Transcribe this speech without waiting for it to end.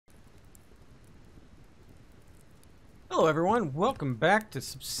Hello everyone, welcome back to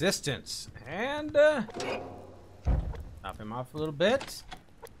Subsistence. And, top him off a little bit.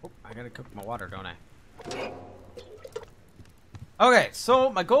 Oh, I gotta cook my water, don't I? Okay, so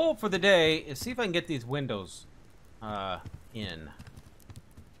my goal for the day is see if I can get these windows, in.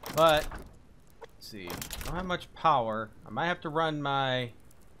 But, let's see, I don't have much power. I might have to run my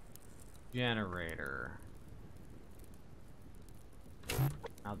generator.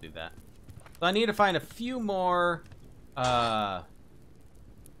 I'll do that. So I need to find a few more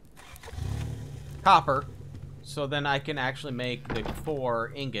copper, so then I can actually make the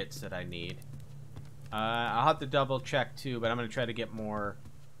 4 ingots that I need. I'll have to double check too, but I'm going to try to get more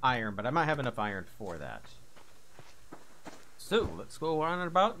iron, but I might have enough iron for that. So let's go on and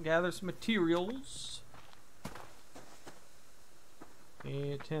about and gather some materials.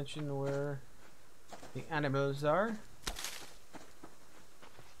 Pay attention to where the animals are.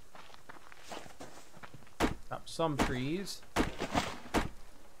 Chop some trees.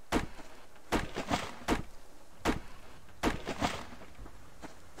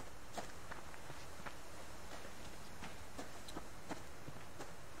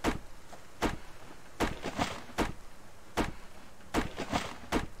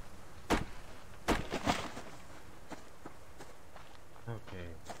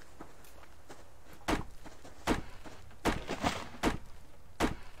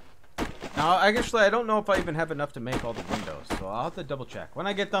 Now, actually, I don't know if I even have enough to make all the windows, so I'll have to double check. When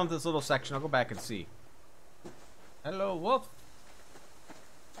I get done with this little section, I'll go back and see. Hello, wolf.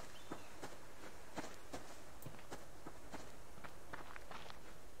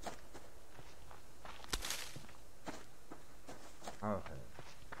 Okay.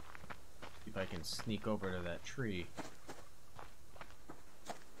 See if I can sneak over to that tree.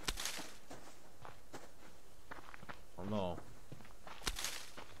 Oh no.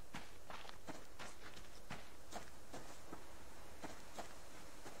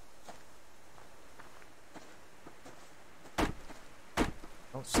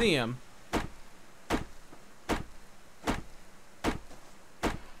 Don't see him.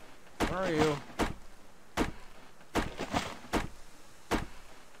 Where are you?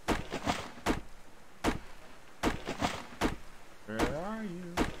 Where are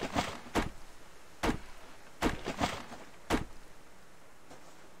you?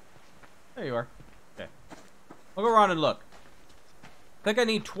 There you are. Okay. I'll go around and look. I think I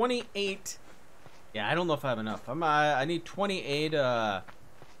need 28. Yeah, I don't know if I have enough. I need 28, I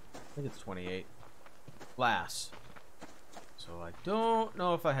think it's 28 glass. So I don't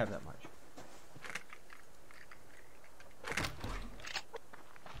know if I have that much.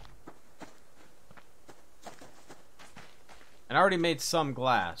 And I already made some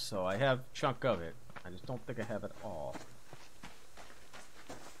glass, so I have a chunk of it. I just don't think I have it all.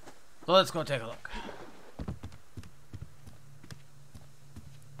 So let's go take a look.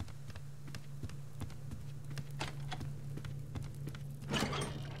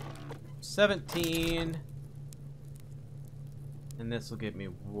 $17, and this will get me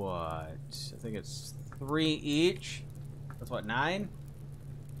what? I think it's 3 each. That's what, 9?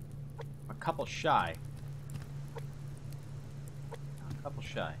 A couple shy. A couple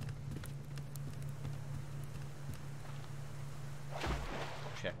shy.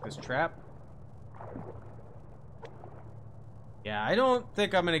 Check this trap. Yeah, I don't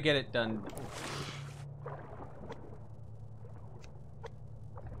think I'm gonna get it done.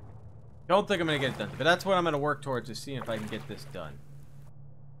 Don't think I'm gonna get it done, but that's what I'm gonna work towards, is seeing if I can get this done.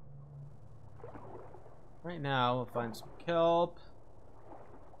 Right now, we'll find some kelp.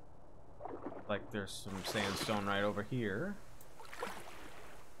 Like there's some sandstone right over here.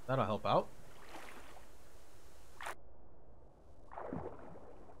 That'll help out. I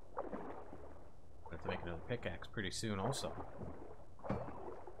have to make another pickaxe pretty soon, also.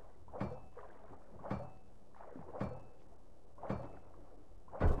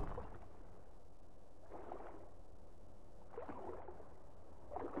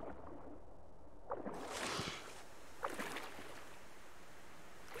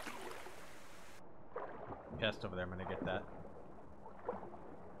 Chest over there, I'm gonna get that.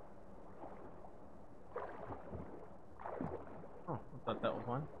 Oh, I thought that was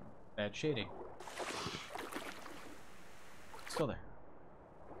one. Bad shading. Still there.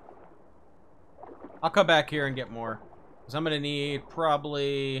 I'll come back here and get more, because I'm gonna need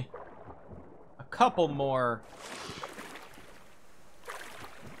probably a couple more.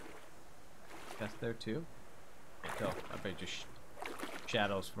 Chest there too. Can't tell. I bet just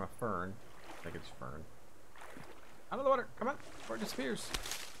shadows from a fern. I think it's fern. Out of the water. Come on. Before it disappears.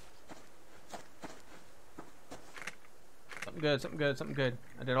 Something good, something good, something good.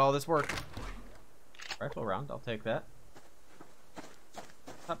 I did all this work. Rifle round, I'll take that.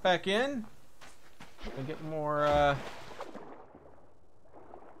 Hop back in and get more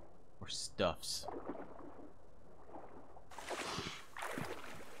stuffs.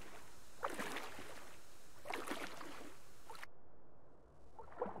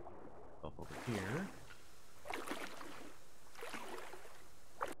 Up over here.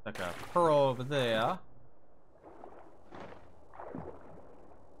 Like a pearl over there.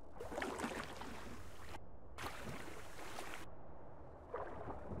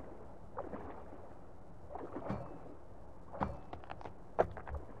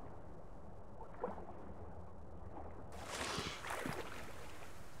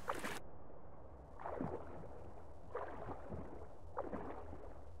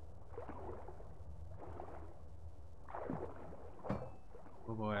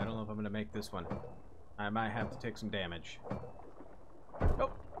 Oh boy, I don't know if I'm gonna make this one. I might have to take some damage. Oh!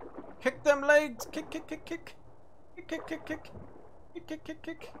 Kick them legs! Kick, kick, kick, kick! Kick, kick, kick, kick! Kick, kick, kick,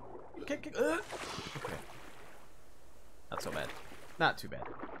 kick! Kick, kick, kick! Okay. Not so bad. Not too bad.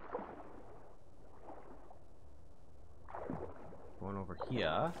 Going over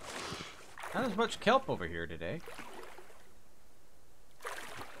here. Not as much kelp over here today.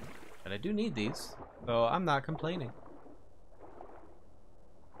 But I do need these, so I'm not complaining.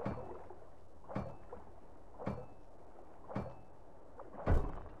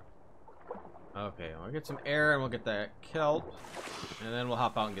 Okay, we'll get some air and we'll get that kelp, and then we'll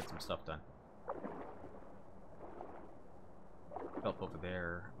hop out and get some stuff done. Kelp over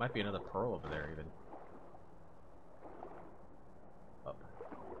there. Might be another pearl over there even. Up.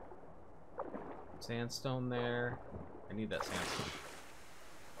 Sandstone there. I need that sandstone.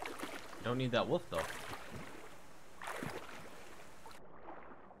 I don't need that wolf though.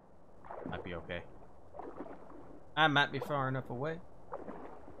 Might be okay. I might be far enough away.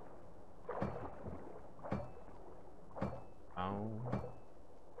 Oh.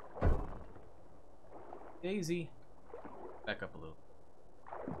 Daisy. Back up a little.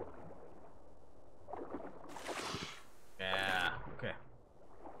 Yeah, okay.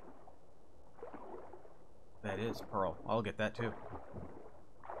 That is pearl. I'll get that too.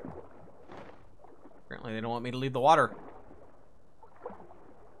 Apparently they don't want me to leave the water.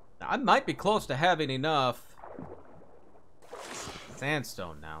 Now, I might be close to having enough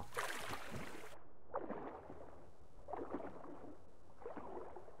sandstone now.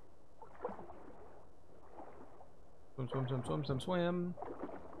 Swim, swim, swim, swim, swim, swim.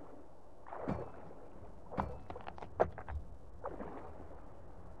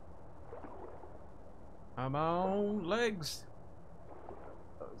 Come on, legs.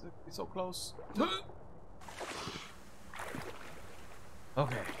 Oh, is it so close?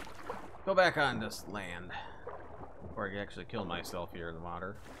 Okay, go back on this land before I actually kill myself here in the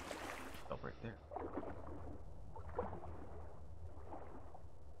water. Oh, right there.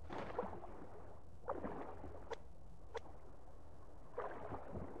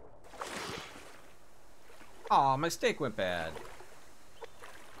 Aw, my steak went bad.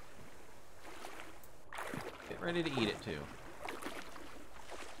 Get ready to eat it too.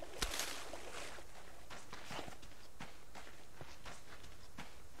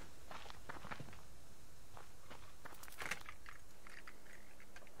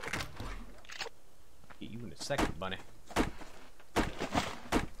 Get you in a second, bunny.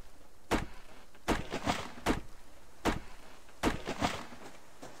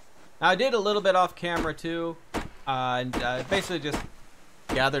 Now, I did a little bit off camera too, and basically just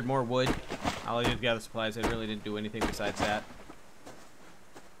gathered more wood. I'll just gather supplies. I really didn't do anything besides that.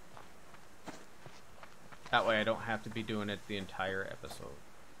 That way I don't have to be doing it the entire episode.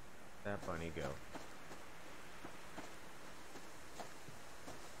 That bunny go.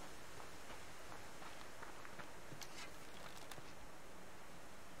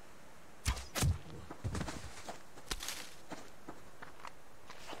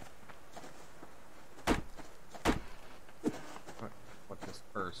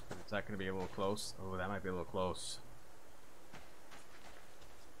 Is that going to be a little close? Oh, that might be a little close.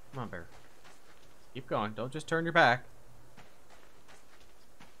 Come on, bear. Keep going. Don't just turn your back.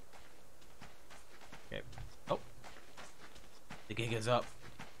 Okay. Oh. The gig is up.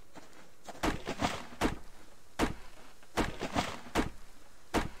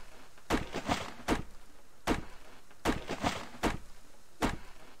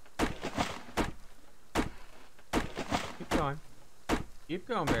 Keep going. Keep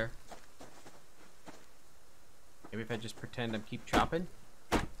going, bear. Maybe if I just pretend I'm keep chopping,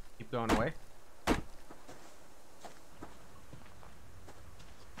 keep going away.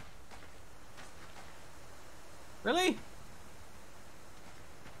 Really?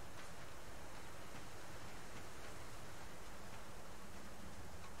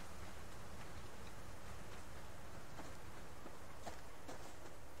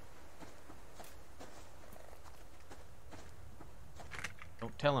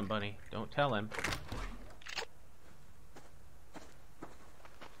 Don't tell him, Bunny. Don't tell him.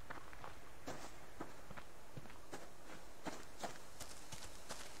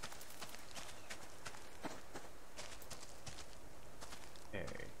 Okay.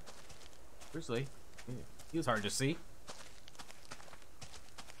 Grizzly. He was hard to see.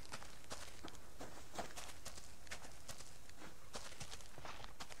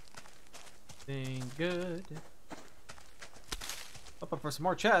 Good. Up for some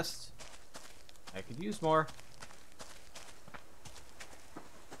more chests. I could use more.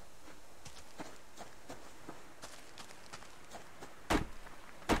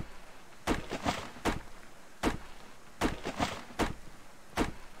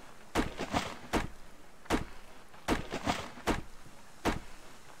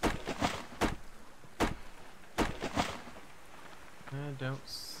 I don't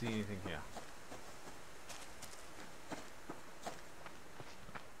see anything here.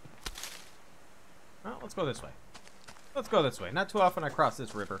 Well, let's go this way. Let's go this way. Not too often I cross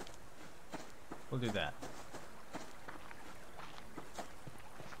this river. We'll do that.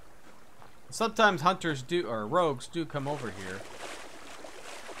 Sometimes hunters do, or rogues do come over here.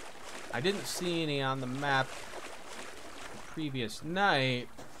 I didn't see any on the map the previous night.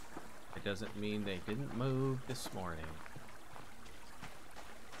 It doesn't mean they didn't move this morning.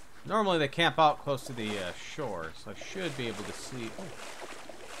 Normally they camp out close to the shore, so I should be able to see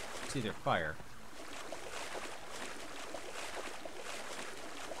their fire.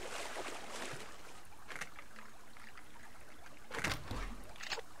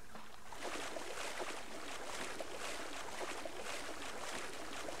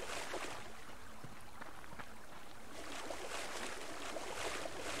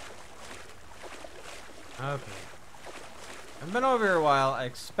 Okay. I've been over here a while. I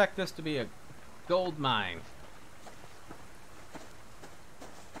expect this to be a gold mine.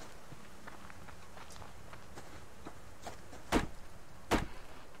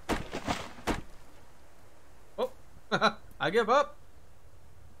 Oh, I give up.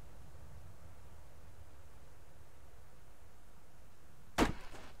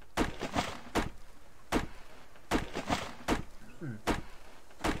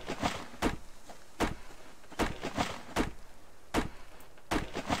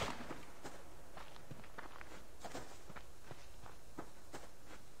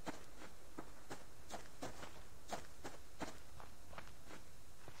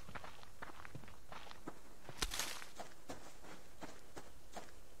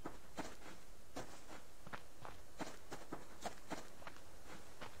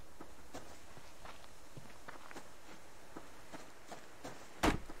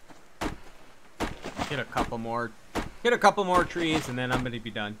 Hit a couple more trees, and then I'm gonna be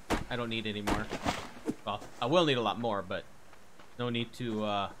done. I don't need any more. Well, I will need a lot more, but no need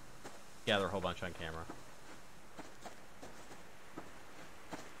to gather a whole bunch on camera.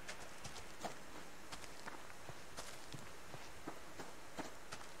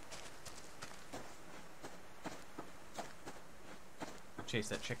 I'll chase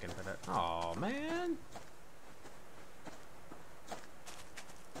that chicken, but oh man.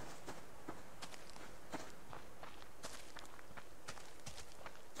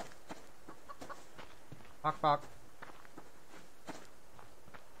 Bok bok.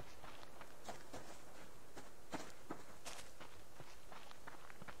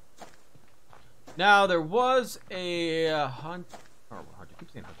 Now there was a a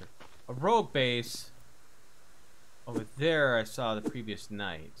rogue base over there. I saw the previous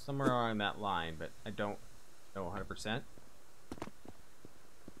night, somewhere along that line, but I don't know 100%.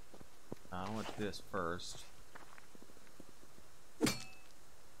 I want this first.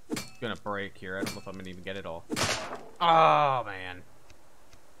 Gonna break here. I don't know if I'm gonna even get it all. Oh man.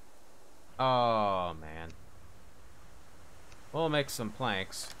 Oh man. We'll make some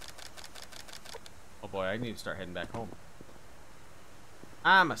planks. Oh boy, I need to start heading back home.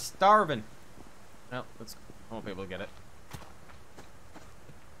 I'm a starving. Well, I won't be able to get it.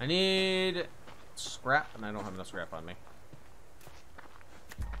 I need scrap, and I don't have enough scrap on me.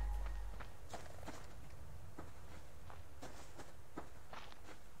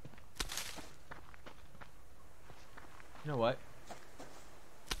 You know what?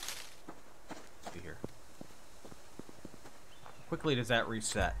 Let's see here. How quickly does that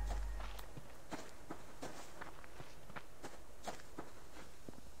reset?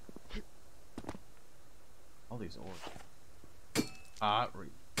 All these orbs. Come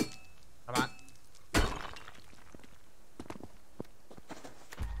on.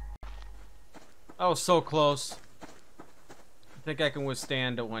 Oh, so close. I think I can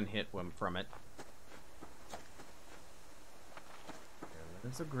withstand a one hit from it.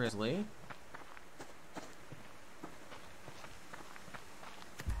 There's a grizzly.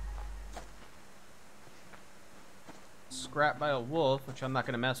 Scrapped by a wolf, which I'm not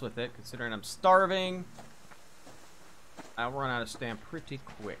going to mess with it, considering I'm starving. I'll run out of stamp pretty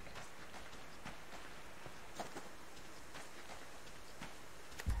quick.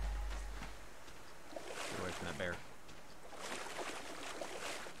 Get away from that bear.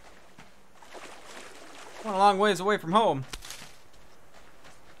 Went a long ways away from home.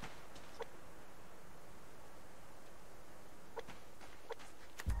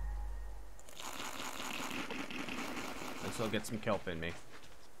 This will get some kelp in me.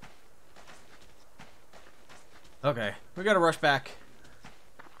 Okay, we gotta rush back.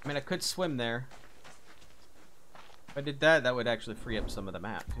 I mean, I could swim there. If I did that, that would actually free up some of the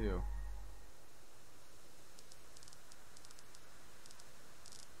map, too.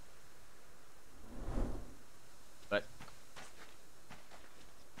 But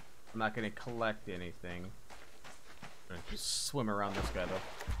I'm not gonna collect anything. I'm gonna just swim around this guy, though.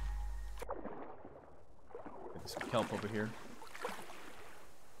 Get some kelp over here.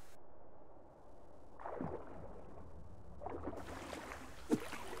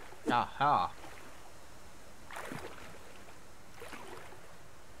 Aha.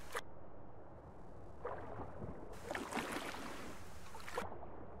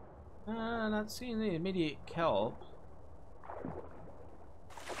 Not seeing the immediate kelp.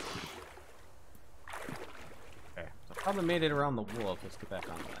 Okay, so probably made it around the wolf. Let's get back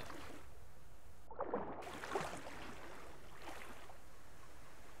on that.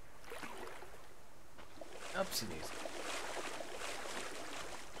 Oopsies.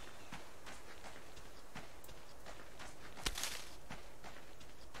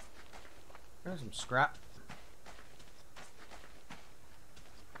 There's some scrap.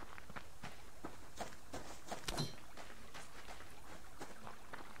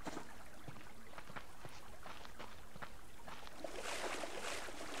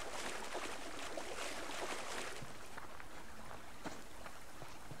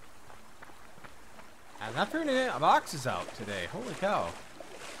 I'm not turning any boxes out today. Holy cow.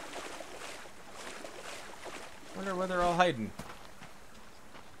 Wonder where they're all hiding.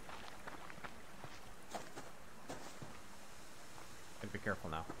 Gotta be careful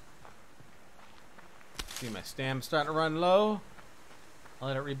now. See, my stam's starting to run low. I'll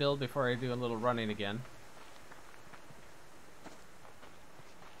let it rebuild before I do a little running again.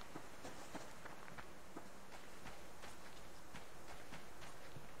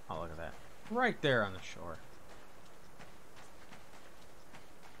 Oh, look at that. Right there on the shore.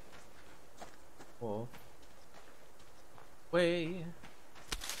 Cool. Way.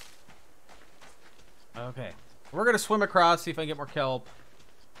 Okay. We're gonna swim across, see if I can get more kelp.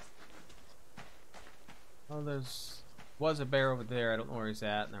 Oh, was a bear over there. I don't know where he's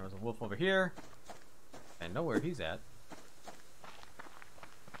at. And there was a wolf over here. I know where he's at.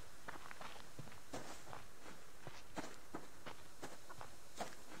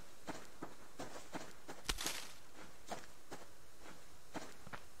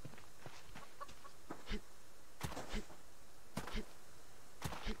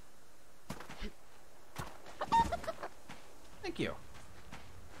 Thank you.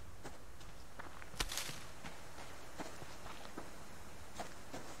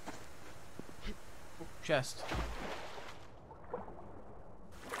 Chest.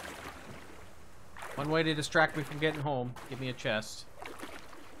 One way to distract me from getting home. Give me a chest.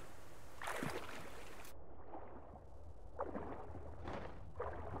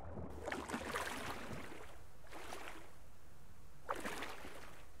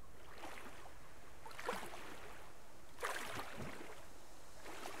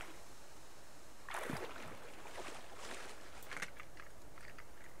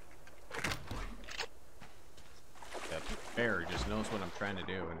 Bear just knows what I'm trying to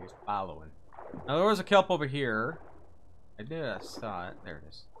do and he's following. Now there was a kelp over here. I saw it. There it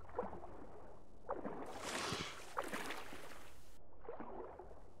is.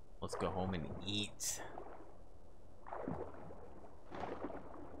 Let's go home and eat.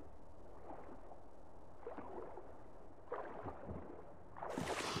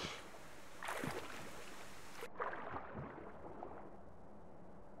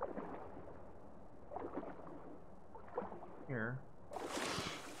 Here.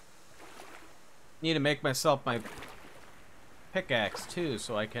 Need to make myself my pickaxe too,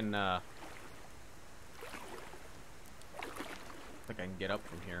 so I can I think I can get up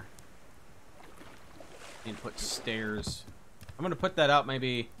from here. Need to put stairs. I'm gonna put that out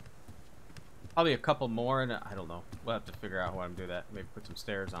maybe probably a couple more, and I don't know. We'll have to figure out how I'm gonna do that. Maybe put some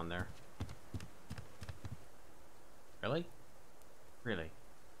stairs on there. Really? Really?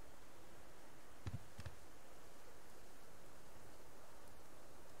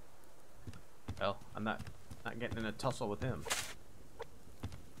 I'm not getting in a tussle with him.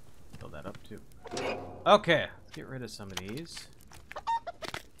 Fill that up too. Okay, let's get rid of some of these.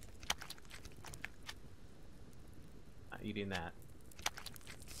 Not eating that.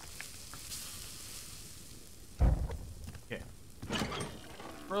 Okay.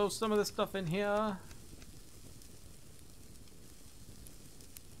 Throw some of this stuff in here.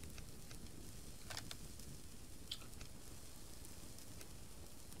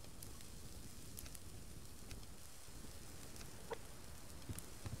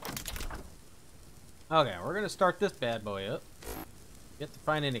 Okay, we're gonna start this bad boy up. Get to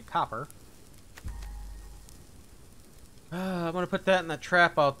find any copper. I'm gonna put that in the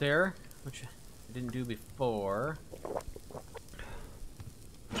trap out there, which I didn't do before.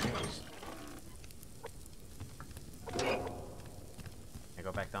 Yes. I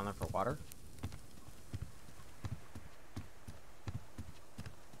go back down there for water.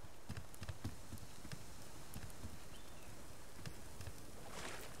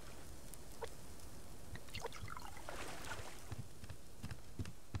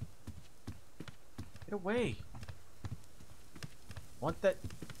 Get away. Want that?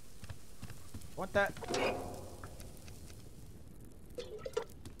 Want that?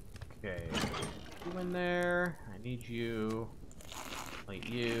 Okay. You in there. I need you. Like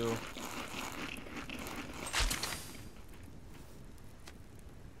you.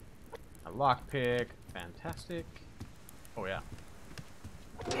 A lockpick. Fantastic. Oh, yeah.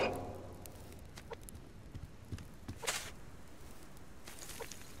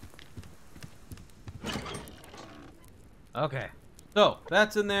 Okay. So,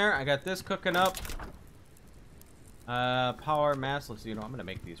 that's in there. I got this cooking up. Power mass. Let's see. You know, I'm going to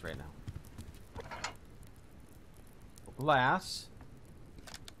make these right now. Glass.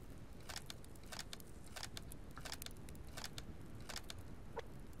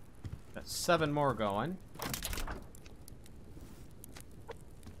 Got 7 more going.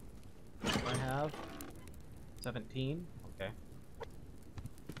 What do I have? 17. Okay.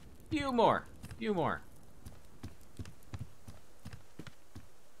 Few more. Few more.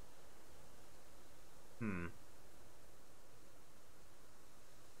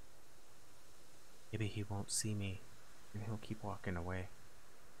 Maybe he won't see me. Maybe he'll keep walking away.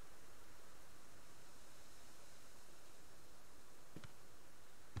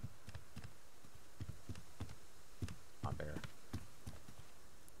 Not there.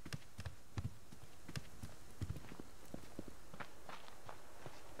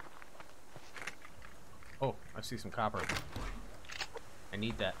 Oh, I see some copper. I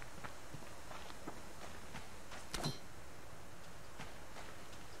need that.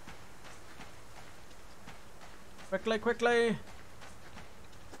 Quickly, quickly!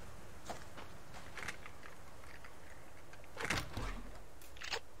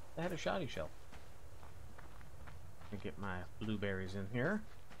 I had a shoddy shell. Let me get my blueberries in here.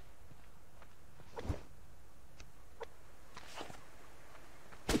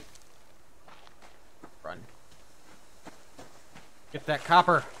 Run. Get that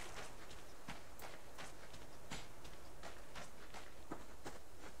copper!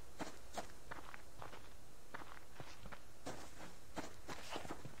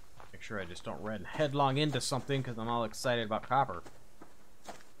 I just don't run headlong into something because I'm all excited about copper.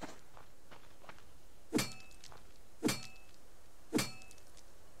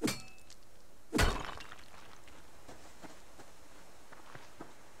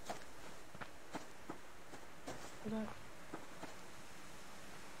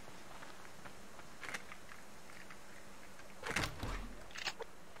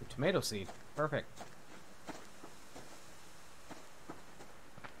 Tomato seed. Perfect.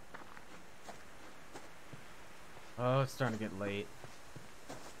 Oh, it's starting to get late.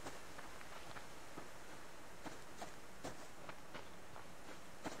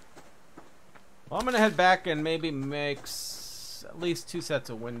 Well, I'm gonna head back and maybe make at least 2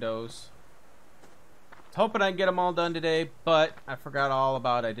 sets of windows. I was hoping I'd get them all done today, but I forgot all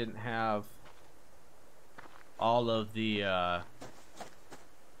about I didn't have all of the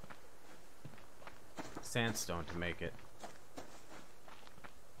sandstone to make it.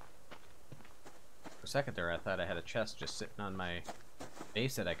 For a second there, I thought I had a chest just sitting on my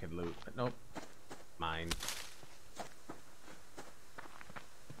base that I could loot, but nope. Mine.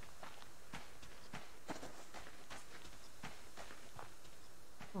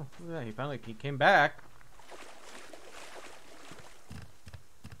 Oh, look at that. He came back.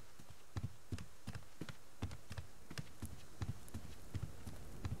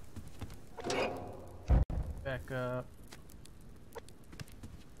 Back up.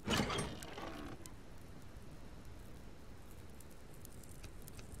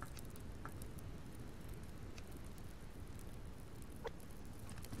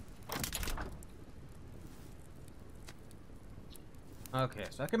 Okay,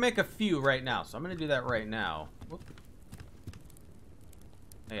 so I can make a few right now, so I'm gonna do that right now. Whoop.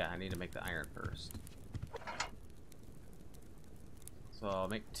 Oh, yeah, I need to make the iron first. So I'll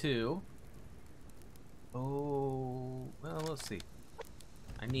make 2. Oh, well, we'll see.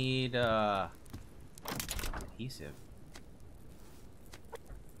 I need adhesive.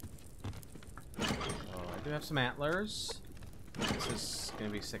 So I do have some antlers. This is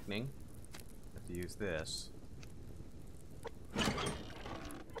gonna be sickening. I have to use this.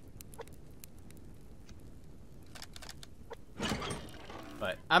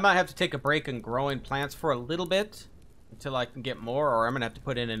 But I might have to take a break in growing plants for a little bit until I can get more, or I'm gonna have to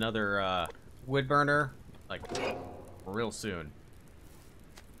put in another wood burner like real soon.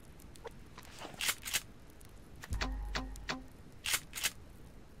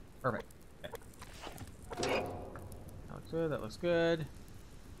 Perfect. Okay. That looks good. That looks good.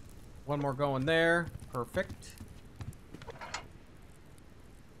 One more going there. Perfect.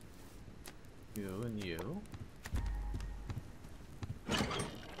 You and you.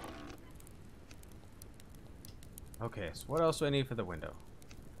 Okay, so what else do I need for the window?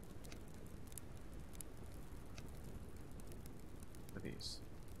 For these.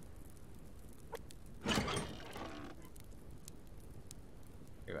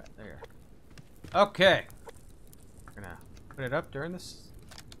 There. Okay. We're gonna put it up during this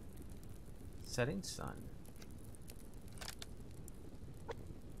setting sun.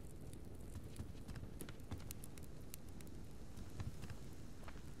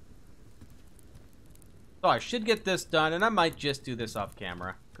 So I should get this done, and I might just do this off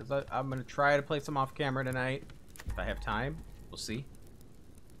camera, because I'm going to try to play some off camera tonight. If I have time, we'll see.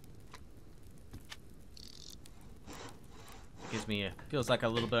 Gives me feels like a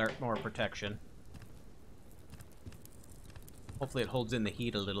little bit more protection. Hopefully it holds in the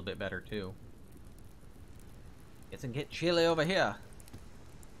heat a little bit better too. It doesn't get chilly over here.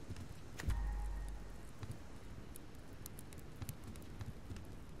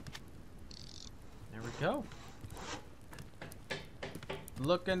 There we go.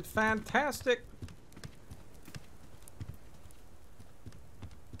 Looking fantastic.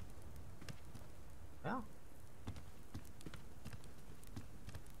 Well.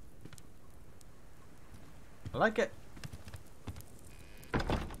 I like it.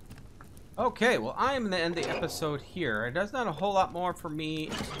 Okay, well, I am going to end the episode here. There's not a whole lot more for me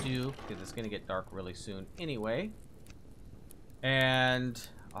to do, because it's going to get dark really soon anyway. And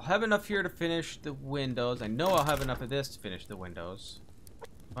I'll have enough here to finish the windows. I know I'll have enough of this to finish the windows.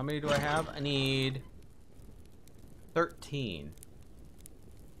 How many do I have? I need 13.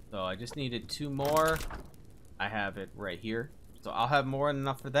 So I just needed 2 more. I have it right here. So I'll have more than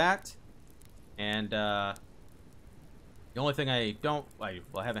enough for that. And the only thing I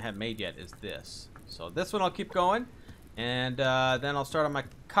haven't had made yet is this. So this one I'll keep going. And then I'll start on my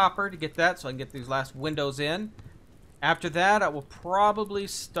copper to get that so I can get these last windows in. After that, I will probably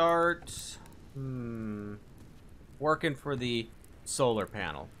start working for the solar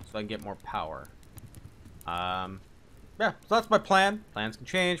panel so I can get more power. Yeah, so that's my plan. Plans can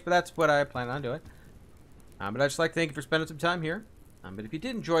change, but that's what I plan on doing. But I'd just like to thank you for spending some time here. But if you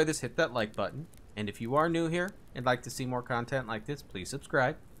did enjoy this, hit that like button. And if you are new here and like to see more content like this, please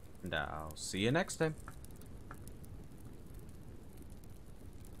subscribe. And I'll see you next time.